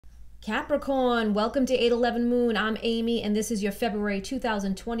Capricorn, welcome to 811 Moon. I'm Amy, and this is your February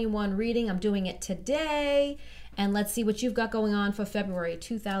 2021 reading. I'm doing it today, and let's see what you've got going on for February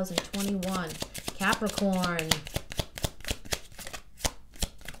 2021. Capricorn.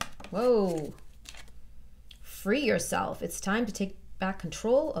 Whoa. Free yourself. It's time to take back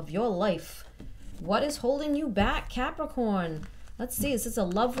control of your life. What is holding you back, Capricorn? Let's see. Is this a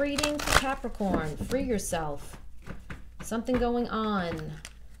love reading for Capricorn? Free yourself. Something going on.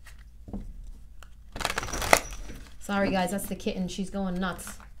 Sorry, guys. That's the kitten. She's going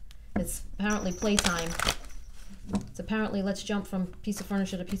nuts. It's apparently playtime. It's apparently let's jump from piece of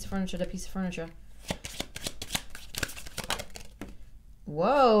furniture to piece of furniture to piece of furniture.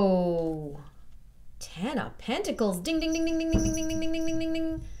 Whoa. 10 of Pentacles. Ding, ding, ding, ding, ding, ding, ding, ding, ding, ding, ding, ding, ding,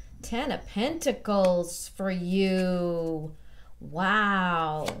 ding. 10 of Pentacles for you.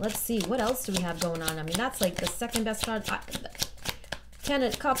 Wow. Let's see. What else do we have going on? I mean, that's like the second best card. 10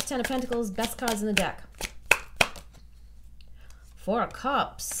 of Cups, 10 of Pentacles, best cards in the deck. 4 of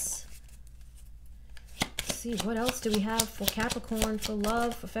Cups. Let's see. What else do we have for Capricorn, for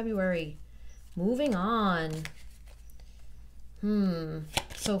love, for February? Moving on.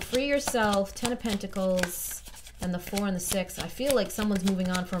 So free yourself, 10 of Pentacles, and the 4 and the 6. I feel like someone's moving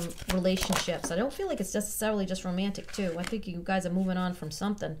on from relationships. I don't feel like it's necessarily just romantic too. I think you guys are moving on from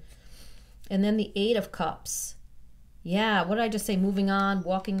something. And then the 8 of Cups. Yeah, what did I just say? Moving on,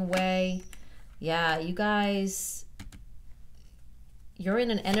 walking away. Yeah, you guys, you're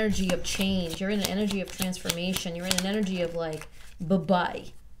in an energy of change. You're in an energy of transformation. You're in an energy of like, bye-bye.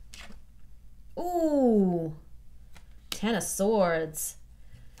 Ooh. 10 of Swords.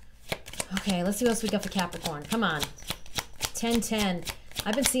 Okay, let's see what else we got for Capricorn. Come on. 10-10.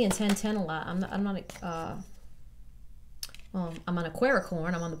 I've been seeing 10-10 a lot. Well, I'm on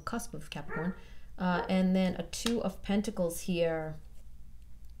Aquaricorn. I'm on the cusp of Capricorn. And then a 2 of Pentacles here.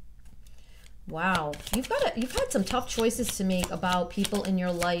 Wow. You've had some tough choices to make about people in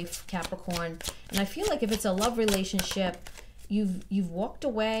your life, Capricorn. And I feel like if it's a love relationship, you've walked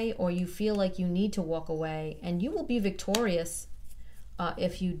away, or you feel like you need to walk away, and you will be victorious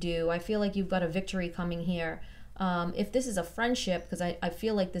if you do. I feel like you've got a victory coming here. If this is a friendship, because I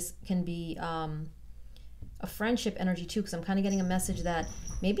feel like this can be a friendship energy too, because I'm kind of getting a message that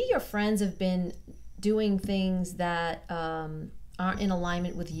maybe your friends have been doing things that aren't in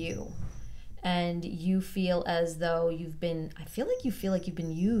alignment with you, and you feel as though you've been, I feel like you've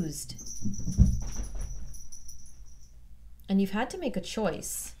been used. And you've had to make a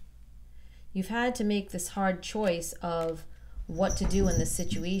choice. You've had to make this hard choice of what to do in this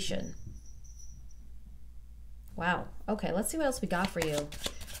situation. Wow. Okay, let's see what else we got for you.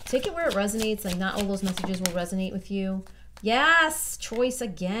 Take it where it resonates. Like, not all those messages will resonate with you. Yes, choice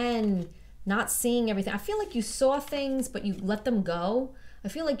again. Not seeing everything. I feel like you saw things, but you let them go. I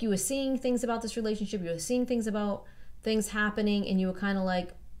feel like you were seeing things about this relationship. You were seeing things about things happening, and you were kind of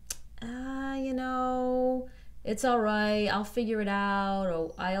like, you know, it's all right, I'll figure it out,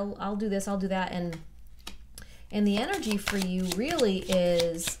 or I'll do this, I'll do that. And the energy for you really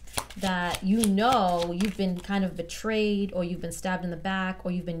is that you know you've been kind of betrayed, or you've been stabbed in the back, or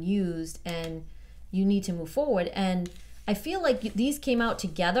you've been used, and you need to move forward. And I feel like these came out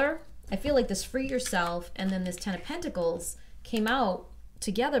together. I feel like this free yourself and then this 10 of Pentacles came out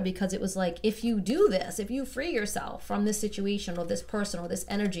together, because it was like, if you do this, if you free yourself from this situation or this person or this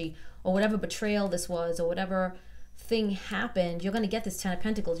energy or whatever betrayal this was or whatever thing happened, you're going to get this 10 of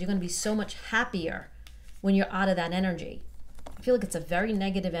Pentacles. You're going to be so much happier when you're out of that energy. I feel like it's a very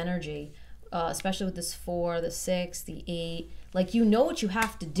negative energy, especially with this 4, the 6, the 8. Like, you know what you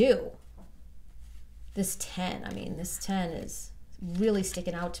have to do. This 10, I mean, this 10 is really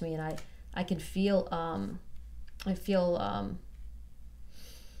sticking out to me, and I can feel,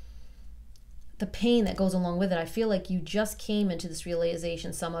 the pain that goes along with it. I feel like you just came into this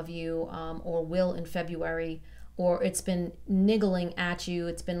realization, some of you, or will in February, or it's been niggling at you.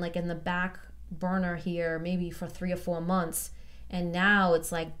 It's been like in the back burner here, maybe for 3 or 4 months. And now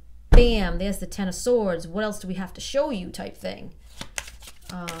it's like, bam, there's the 10 of Swords. What else do we have to show you type thing?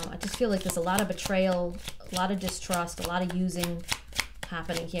 I just feel like there's a lot of betrayal, a lot of distrust, a lot of using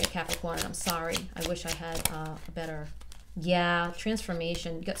happening here, Capricorn. I'm sorry. I wish I had a better... Yeah,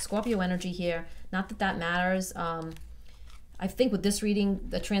 transformation. You got Scorpio energy here. Not that that matters. I think with this reading,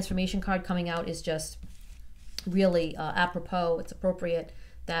 the transformation card coming out is just really apropos. It's appropriate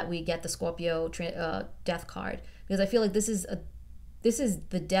that we get the Scorpio death card, because I feel like this is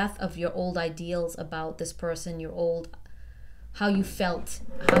the death of your old ideals about this person, your old, how you felt,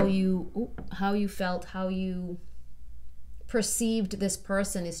 how you perceived this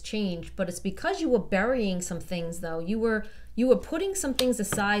person is changed. But it's because you were burying some things, though. You were you were putting some things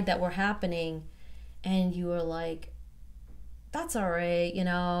aside that were happening, and you were like, that's all right, you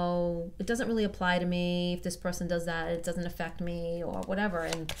know, it doesn't really apply to me. If this person does that, it doesn't affect me or whatever.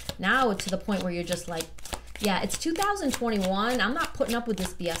 And now it's to the point where you're just like, yeah, it's 2021. I'm not putting up with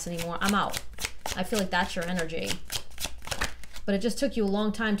this BS anymore. I'm out. I feel like that's your energy. But it just took you a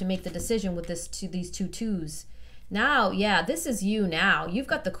long time to make the decision with these two twos. Now, yeah, this is you now. You've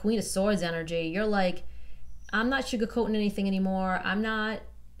got the Queen of Swords energy. You're like, I'm not sugarcoating anything anymore. I'm not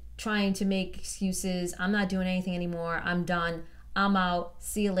trying to make excuses. I'm not doing anything anymore. I'm done. I'm out.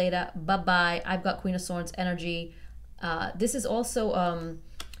 See you later. Bye-bye. I've got Queen of Swords energy. This is also,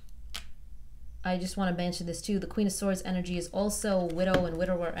 I just want to mention this too. The Queen of Swords energy is also widow and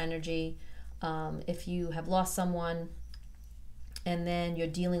widower energy. If you have lost someone and then you're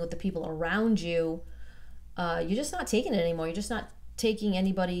dealing with the people around you, you're just not taking it anymore. You're just not taking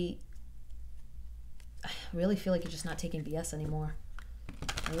anybody. I really feel like you're just not taking BS anymore.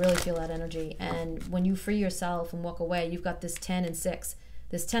 I really feel that energy. And when you free yourself and walk away, you've got this 10 and 6.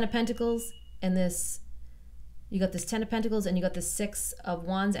 This 10 of Pentacles and this, you got this 10 of Pentacles and you got this 6 of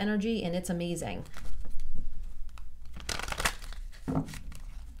Wands energy, and it's amazing.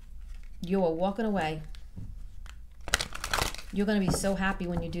 You are walking away. You're going to be so happy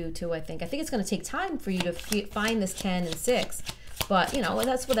when you do too, I think. I think it's going to take time for you to find this 10 and 6. But, you know,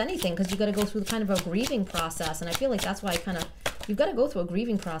 that's with anything, because you got to go through kind of a grieving process. And I feel like that's why you've got to go through a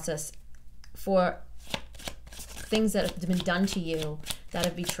grieving process for things that have been done to you, that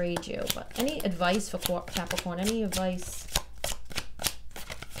have betrayed you. But any advice for Capricorn? Any advice?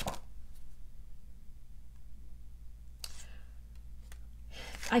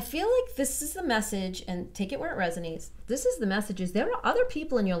 I feel like this is the message, and take it where it resonates. This is the message, is there are other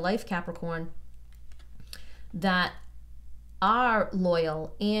people in your life, Capricorn, that are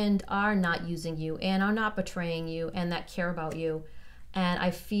loyal and are not using you and are not betraying you and that care about you. And I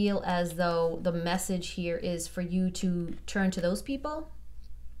feel as though the message here is for you to turn to those people.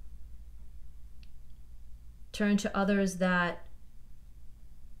 Turn to others that,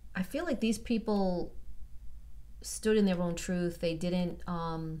 I feel like these people stood in their own truth. They didn't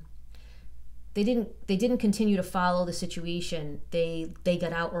continue to follow the situation. They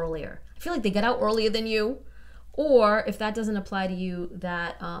got out earlier. I feel like they got out earlier than you. Or if that doesn't apply to you,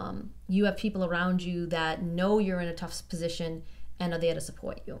 that you have people around you that know you're in a tough position and are there to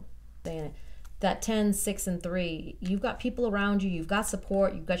support you. That 10, 6, and 3, you've got people around you, you've got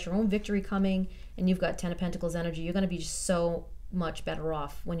support, you've got your own victory coming, and you've got 10 of Pentacles energy. You're going to be so much better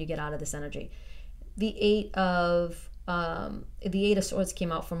off when you get out of this energy. The 8 of Swords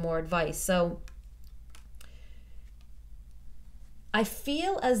came out for more advice. So I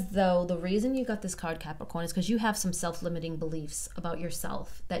feel as though the reason you got this card, Capricorn, is because you have some self-limiting beliefs about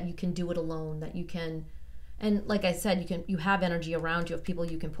yourself, that you can do it alone, that you can, and like I said, you have energy around you of people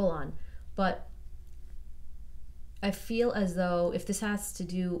you can pull on. But I feel as though if this has to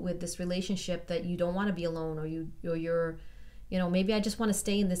do with this relationship, that you don't want to be alone, or you're, you know, maybe I just want to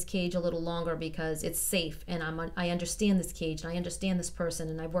stay in this cage a little longer because it's safe, and I understand this cage, and I understand this person,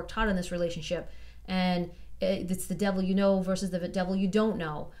 and I've worked hard on this relationship, and it's the devil you know versus the devil you don't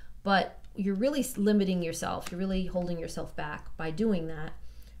know. But you're really limiting yourself. You're really holding yourself back by doing that.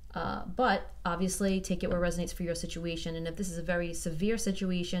 But obviously, take it where it resonates for your situation. And if this is a very severe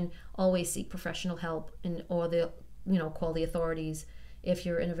situation, always seek professional help, or call the authorities if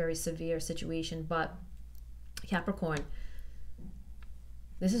you're in a very severe situation. But Capricorn,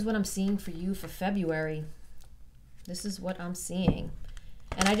 this is what I'm seeing for you for February. This is what I'm seeing.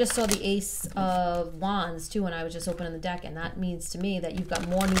 And I just saw the Ace of Wands too when I was just opening the deck, and that means to me that you've got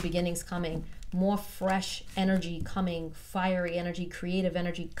more new beginnings coming, more fresh energy coming, fiery energy, creative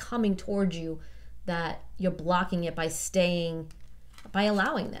energy coming towards you, that you're blocking it by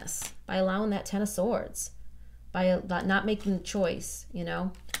allowing this, by allowing that 10 of Swords, by not making the choice, you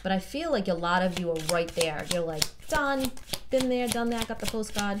know. But I feel like a lot of you are right there. You're like, done, been there, done that, got the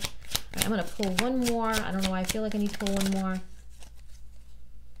postcard. All right, I'm going to pull one more. I don't know why I feel like I need to pull one more.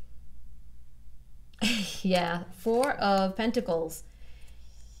 Yeah, 4 of Pentacles.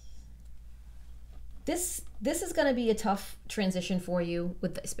 This is going to be a tough transition for you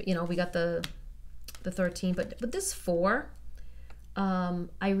with this, you know, we got the 13, but this 4,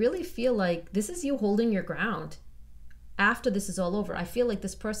 I really feel like this is you holding your ground. After this is all over, I feel like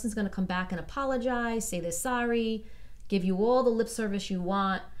this person's going to come back and apologize, say they're sorry, give you all the lip service you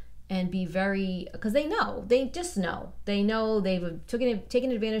want, and be very, because they just know they've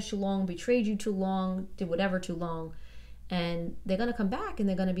taken advantage too long, betrayed you too long, did whatever too long, and they're going to come back and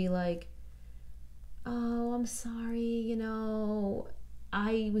they're going to be like, oh, I'm sorry, you know,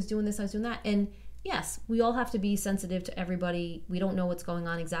 I was doing this, I was doing that. And yes, we all have to be sensitive to everybody. We don't know what's going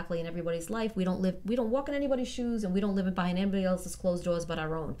on exactly in everybody's life. We don't walk in anybody's shoes, and we don't live behind anybody else's closed doors but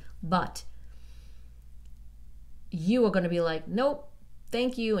our own. But you are going to be like, nope,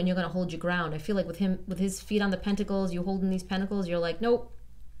 thank you, and you're going to hold your ground. I feel like with him, with his feet on the pentacles, you holding these pentacles, you're like, nope,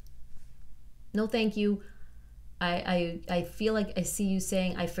 no thank you. I feel like I see you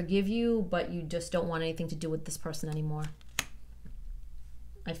saying, I forgive you, but you just don't want anything to do with this person anymore.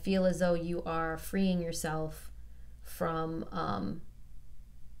 I feel as though you are freeing yourself from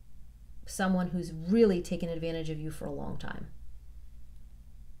someone who's really taken advantage of you for a long time.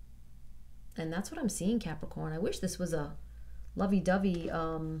 And that's what I'm seeing, Capricorn. I wish this was a lovey-dovey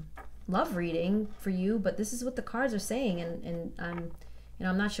love reading for you, but this is what the cards are saying, and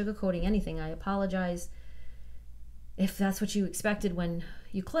I'm not sugarcoating anything. I apologize if that's what you expected when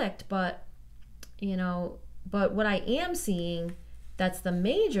you clicked, but but what I am seeing, that's the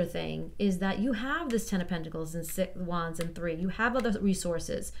major thing, is that you have this 10 of Pentacles and 6 Wands and 3. You have other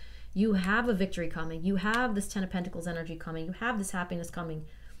resources. You have a victory coming. You have this 10 of Pentacles energy coming. You have this happiness coming.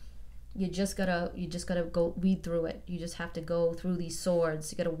 You just gotta go weed through it. You just have to go through these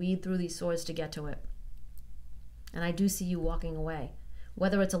swords. You gotta weed through these swords to get to it. And I do see you walking away.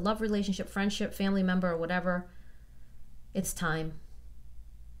 Whether it's a love relationship, friendship, family member, or whatever, it's time.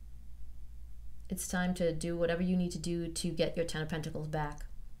 It's time to do whatever you need to do to get your 10 of Pentacles back.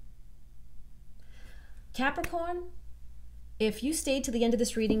 Capricorn, if you stayed to the end of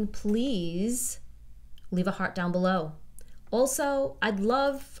this reading, please leave a heart down below. Also,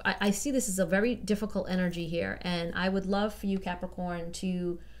 I see this as a very difficult energy here, and I would love for you, Capricorn,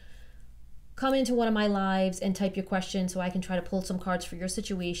 to come into one of my lives and type your question so I can try to pull some cards for your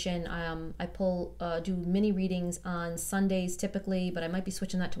situation. I do mini readings on Sundays typically, but I might be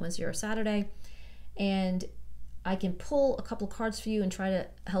switching that to Wednesday or Saturday. And I can pull a couple of cards for you and try to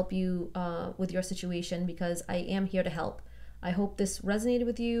help you with your situation, because I am here to help. I hope this resonated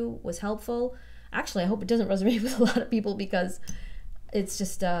with you, was helpful. Actually, I hope it doesn't resonate with a lot of people, because it's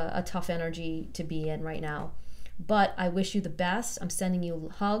just a tough energy to be in right now. But I wish you the best. I'm sending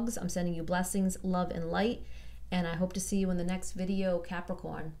you hugs. I'm sending you blessings, love, and light. And I hope to see you in the next video,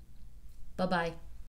 Capricorn. Bye-bye.